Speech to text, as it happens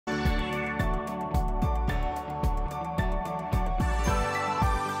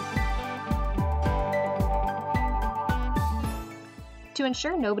To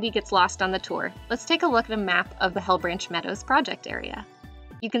ensure nobody gets lost on the tour, let's take a look at a map of the Hellbranch Meadows project area.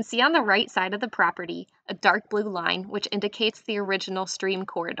 You can see on the right side of the property a dark blue line which indicates the original stream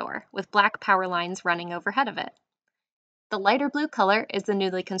corridor, with black power lines running overhead of it. The lighter blue color is the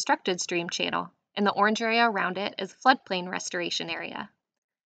newly constructed stream channel, and the orange area around it is floodplain restoration area.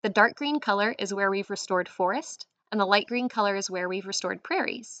 The dark green color is where we've restored forest, and the light green color is where we've restored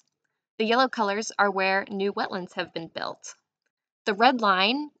prairies. The yellow colors are where new wetlands have been built. The red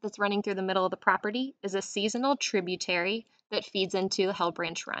line that's running through the middle of the property is a seasonal tributary that feeds into the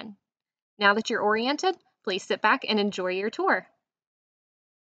Hellbranch Run. Now that you're oriented, please sit back and enjoy your tour.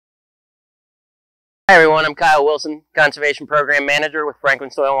 Hi everyone, I'm Kyle Wilson, Conservation Program Manager with Franklin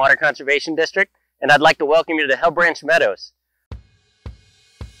Soil and Water Conservation District, and I'd like to welcome you to the Hellbranch Meadows.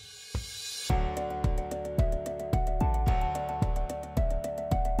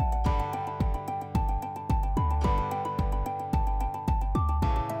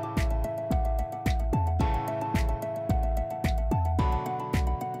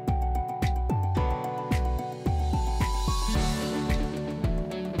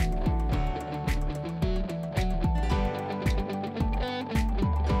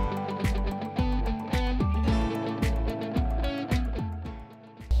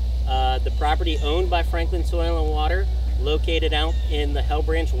 The property owned by Franklin Soil and Water, located out in the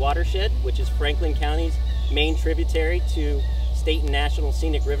Hellbranch watershed, which is Franklin County's main tributary to state and national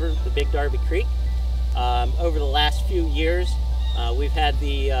scenic river, the Big Darby Creek. Over the last few years, we've had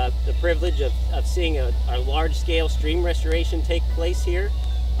the privilege of seeing a large-scale stream restoration take place here,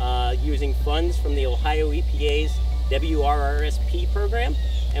 using funds from the Ohio EPA's WRRSP program,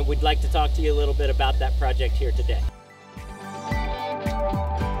 and we'd like to talk to you a little bit about that project here today.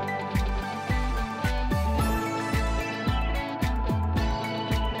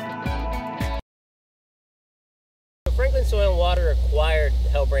 Franklin Soil and Water acquired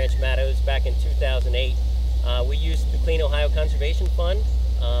Hellbranch Meadows back in 2008. We used the Clean Ohio Conservation Fund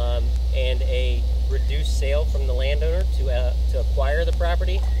and a reduced sale from the landowner to acquire the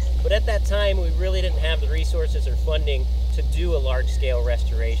property. But at that time, we really didn't have the resources or funding to do a large-scale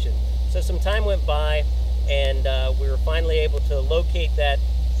restoration. So some time went by, and we were finally able to locate that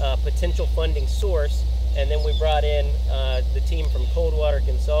potential funding source. And then we brought in the team from Coldwater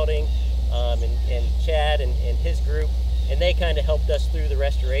Consulting, and Chad and his group, and they kind of helped us through the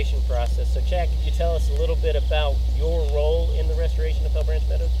restoration process. So Chad, could you tell us a little bit about your role in the restoration of Hellbranch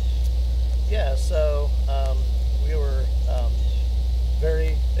Meadows? Yeah, so we were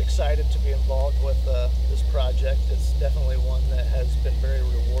very excited to be involved with this project. It's definitely one that has been very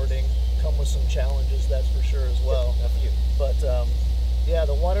rewarding, come with some challenges, that's for sure as well. A few. But yeah,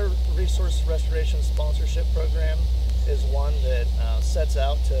 the Water Resource Restoration Sponsorship Program is one that sets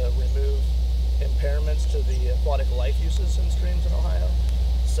out to remove impairments to the aquatic life uses in streams in Ohio.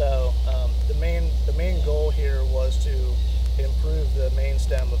 So the main goal here was to improve the main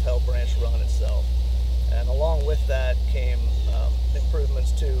stem of Hellbranch Run itself, and along with that came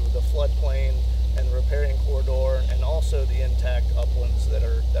improvements to the floodplain and the riparian corridor, and also the intact uplands that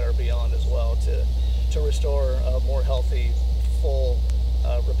are beyond as well, to restore a more healthy, full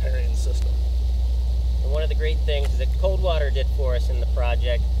riparian system. And one of the great things that Coldwater did for us in the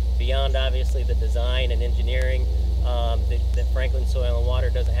project, beyond obviously the design and engineering that Franklin Soil and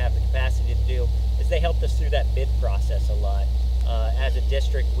Water doesn't have the capacity to do, is they helped us through that bid process a lot. As a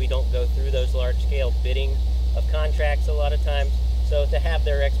district, we don't go through those large-scale bidding of contracts a lot of times, so to have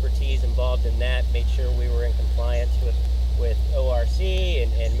their expertise involved in that made sure we were in compliance with ORC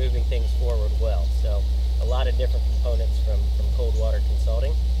and moving things forward well. So a lot of different components from Coldwater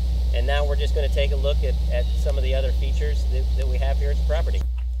Consulting. And now we're just going to take a look at some of the other features that we have here at the property.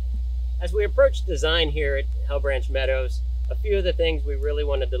 As we approach design here at Hellbranch Meadows, a few of the things we really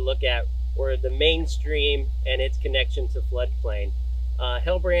wanted to look at were the main stream and its connection to floodplain.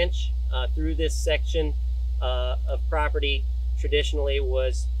 Hellbranch, through this section of property, traditionally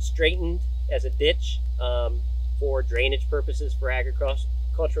was straightened as a ditch for drainage purposes for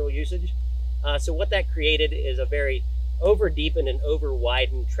agricultural usage. So what that created is a very over-deepened and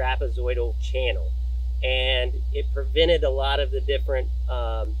over-widened trapezoidal channel, and it prevented a lot of the different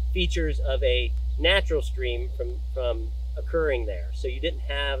features of a natural stream from occurring there. So you didn't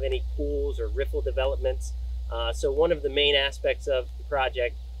have any pools or riffle developments. So one of the main aspects of the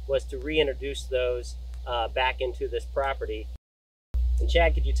project was to reintroduce those back into this property. And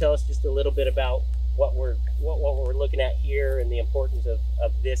Chad, could you tell us just a little bit about what we're looking at here and the importance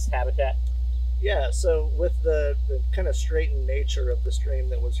of this habitat? Yeah, so with the kind of straightened nature of the stream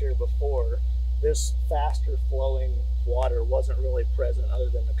that was here before, this faster flowing water wasn't really present other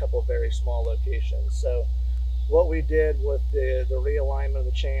than a couple of very small locations. So what we did with the realignment of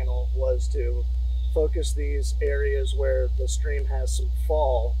the channel was to focus these areas where the stream has some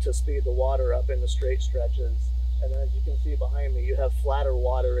fall to speed the water up in the straight stretches. And then as you can see behind me, you have flatter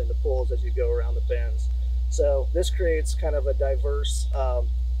water in the pools as you go around the bends. So this creates kind of a diverse,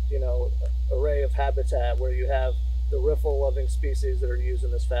 array of habitat where you have the riffle-loving species that are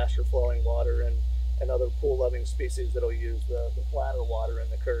using this faster flowing water and other pool-loving species that will use the flatter water in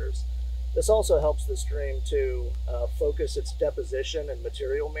the curves. This also helps the stream to focus its deposition and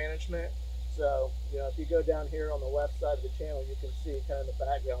material management. So, if you go down here on the left side of the channel, you can see kind of in the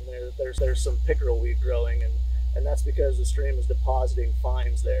background there's some pickerel weed growing, and that's because the stream is depositing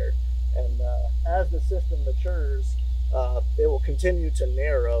fines there. And as the system matures, it will continue to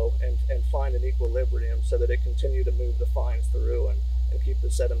narrow and find an equilibrium so that it continue to move the fines through and keep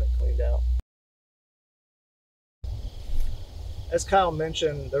the sediment cleaned out. As Kyle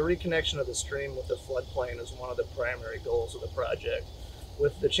mentioned, the reconnection of the stream with the floodplain is one of the primary goals of the project.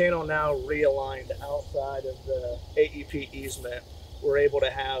 With the channel now realigned outside of the AEP easement, we're able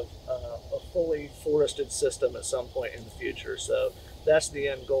to have a fully forested system at some point in the future. So that's the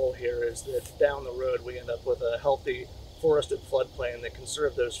end goal here, is that down the road we end up with a healthy forested floodplain that can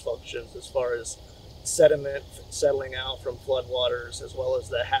serve those functions as far as sediment settling out from floodwaters, as well as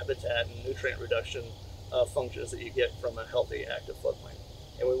the habitat and nutrient reduction functions that you get from a healthy active floodplain.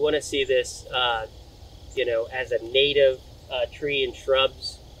 And we want to see this, as a native tree and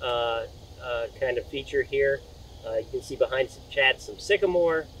shrubs kind of feature here. You can see behind Chad some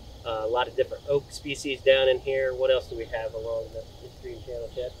sycamore, a lot of different oak species down in here. What else do we have along the stream channel,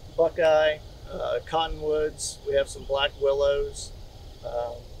 Chad? Buckeye, cottonwoods, we have some black willows.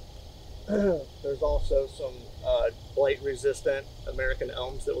 There's also some blight-resistant American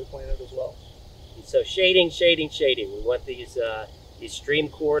elms that we planted as well. So shading. We want these stream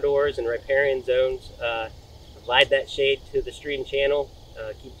corridors and riparian zones to provide that shade to the stream channel,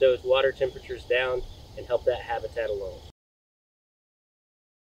 keep those water temperatures down, and help that habitat along.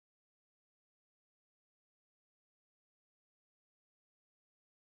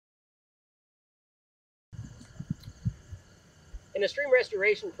 In a stream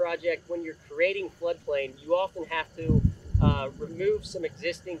restoration project, when you're creating floodplain, you often have to remove some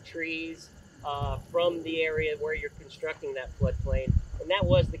existing trees from the area where you're constructing that floodplain. And that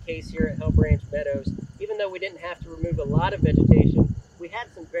was the case here at Hellbranch Meadows. Even though we didn't have to remove a lot of vegetation, we had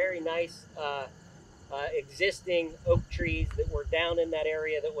some very nice existing oak trees that were down in that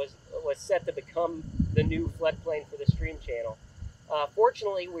area that was set to become the new floodplain for the stream channel.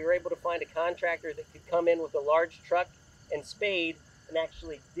 Fortunately, we were able to find a contractor that could come in with a large truck and spade and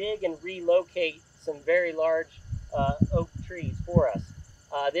actually dig and relocate some very large oak trees for us.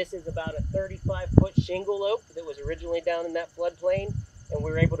 This is about a 35-foot shingle oak that was originally down in that floodplain, and we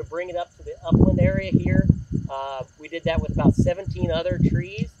were able to bring it up to the upland area here. We did that with about 17 other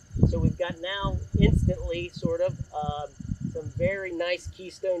trees, so we've got now instantly sort of some very nice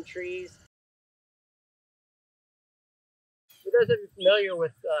keystone trees. For those of you familiar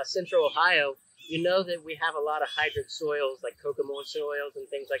with Central Ohio, you know that we have a lot of hydric soils like kokomo soils and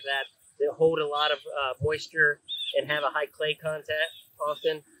things like that that hold a lot of moisture and have a high clay content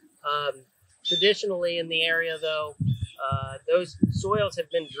often. Traditionally in the area though, those soils have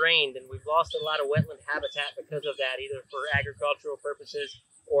been drained and we've lost a lot of wetland habitat because of that, either for agricultural purposes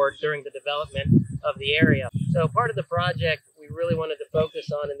or during the development of the area. So part of the project we really wanted to focus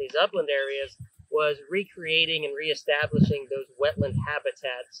on in these upland areas was recreating and reestablishing those wetland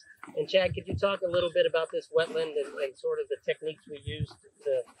habitats. And Chad, could you talk a little bit about this wetland and sort of the techniques we used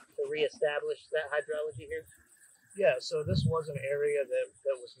to reestablish that hydrology here? Yeah, so this was an area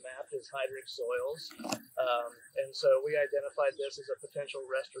that was mapped as hydric soils, and so we identified this as a potential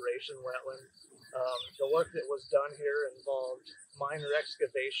restoration wetland. The work that was done here involved minor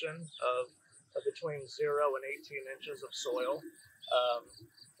excavation of between 0 and 18 inches of soil.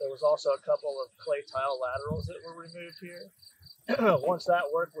 There was also a couple of clay tile laterals that were removed here. Once that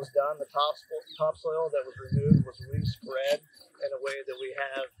work was done, the topsoil that was removed was respread in a way that we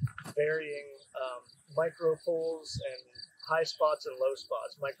have varying micro pools and high spots and low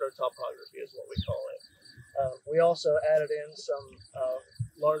spots. Microtopography is what we call it. We also added in some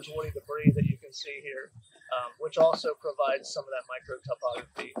large woody debris that you can see here, which also provides some of that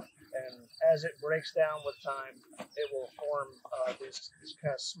microtopography. And as it breaks down with time, it will form these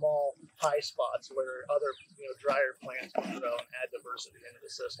kind of small high spots where other drier plants can grow and add diversity into the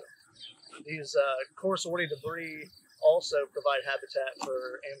system. These coarse woody debris also provide habitat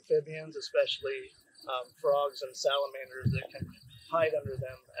for amphibians, especially frogs and salamanders that can hide under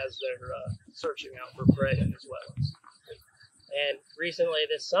them as they're searching out for prey in these wetlands. And recently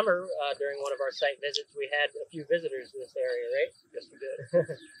this summer, during one of our site visits, we had a few visitors to this area, right? Yes, we did.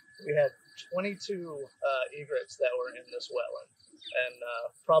 We had 22 egrets that were in this wetland, and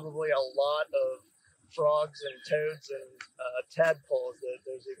probably a lot of frogs and toads and tadpoles that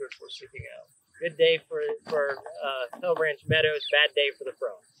those egrets were seeking out. Good day for Hellbranch Meadows, bad day for the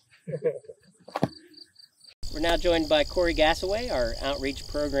frogs. We're now joined by Corey Gassaway, our outreach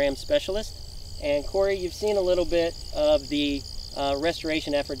program specialist. And Corey, you've seen a little bit of the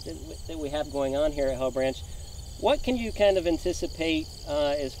restoration effort that we have going on here at Hellbranch. What can you kind of anticipate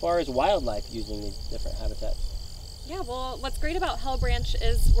as far as wildlife using these different habitats? Yeah, well, what's great about Hellbranch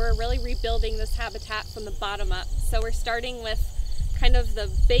is we're really rebuilding this habitat from the bottom up. So we're starting with kind of the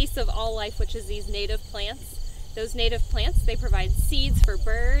base of all life, which is these native plants. Those native plants, they provide seeds for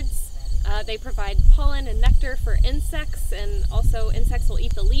birds. They provide pollen and nectar for insects, and also insects will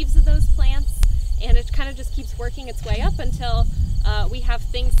eat the leaves of those plants. And it kind of just keeps working its way up until we have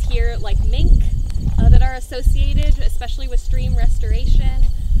things here like mink that are associated, especially with stream restoration,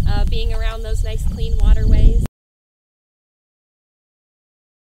 being around those nice clean waterways.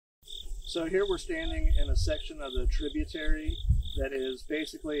 So here we're standing in a section of the tributary that is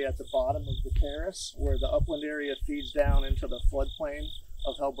basically at the bottom of the terrace where the upland area feeds down into the floodplain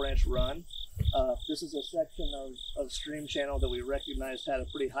of Hellbranch Run. This is a section of stream channel that we recognized had a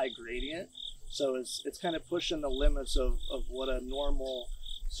pretty high gradient. So it's kind of pushing the limits of what a normal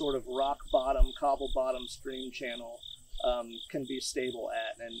sort of rock bottom, cobble bottom stream channel can be stable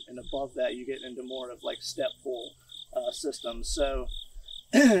at. And above that, you get into more of like step pool systems. So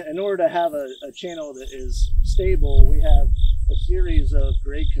in order to have a channel that is stable, we have a series of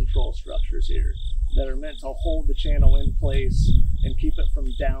grade control structures here that are meant to hold the channel in place and keep it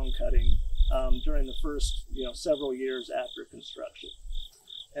from down cutting during the first several years after construction.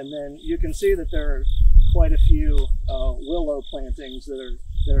 And then you can see that there are quite a few willow plantings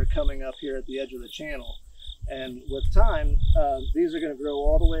that are coming up here at the edge of the channel. And with time, these are going to grow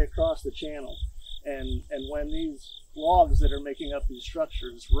all the way across the channel. And when these logs that are making up these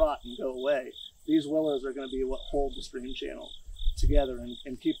structures rot and go away, these willows are going to be what hold the stream channel together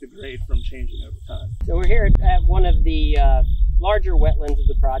and keep the grade from changing over time. So we're here at one of the larger wetlands of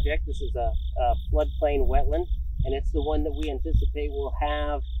the project. This is a floodplain wetland, and it's the one that we anticipate will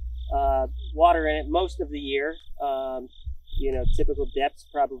have water in it most of the year. Typical depths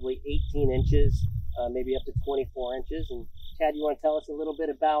probably 18 inches, maybe up to 24 inches. And Chad, you want to tell us a little bit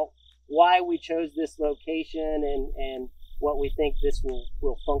about why we chose this location and what we think this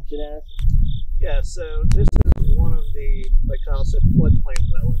will function as? Yeah, so this is one of the, like Kyle said, floodplain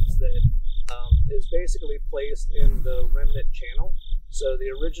wetlands that is basically placed in the remnant channel. So the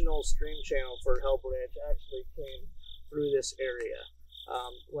original stream channel for Hellbranch actually came through this area.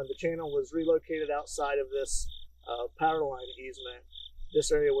 When the channel was relocated outside of this power line easement,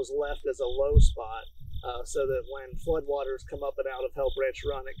 this area was left as a low spot so that when floodwaters come up and out of Hellbranch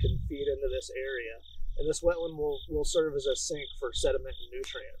Run, it can feed into this area. And this wetland will serve as a sink for sediment and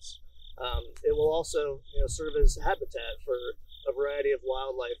nutrients. It will also serve as habitat for a variety of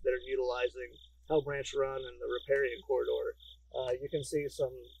wildlife that are utilizing Hellbranch Run and the riparian corridor. You can see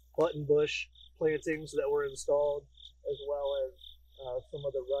some buttonbush plantings that were installed, as well as some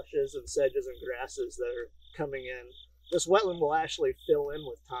of the rushes and sedges and grasses that are coming in. This wetland will actually fill in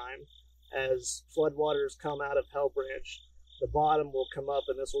with time. As floodwaters come out of Hellbranch, the bottom will come up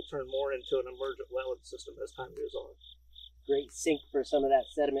and this will turn more into an emergent wetland system as time goes on. Great sink for some of that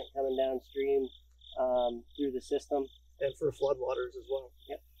sediment coming downstream through the system. And for floodwaters as well.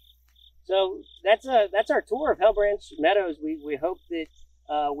 Yep. So that's our tour of Hellbranch Meadows. We hope that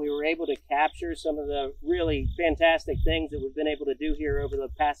we were able to capture some of the really fantastic things that we've been able to do here over the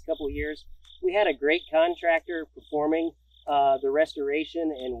past couple of years. We had a great contractor performing the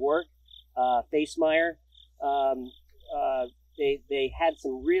restoration and work, Facemyer. They had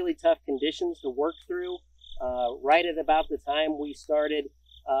some really tough conditions to work through. Right at about the time we started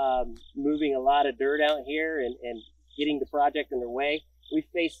moving a lot of dirt out here and getting the project underway, we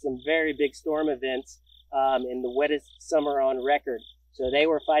faced some very big storm events in the wettest summer on record. So they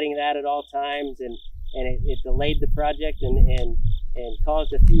were fighting that at all times, and it delayed the project and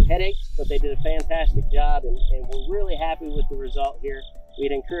caused a few headaches, but they did a fantastic job, and we're really happy with the result here.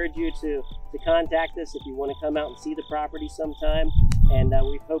 We'd encourage you to contact us if you want to come out and see the property sometime, and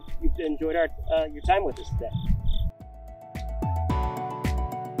we hope you've enjoyed your time with us today.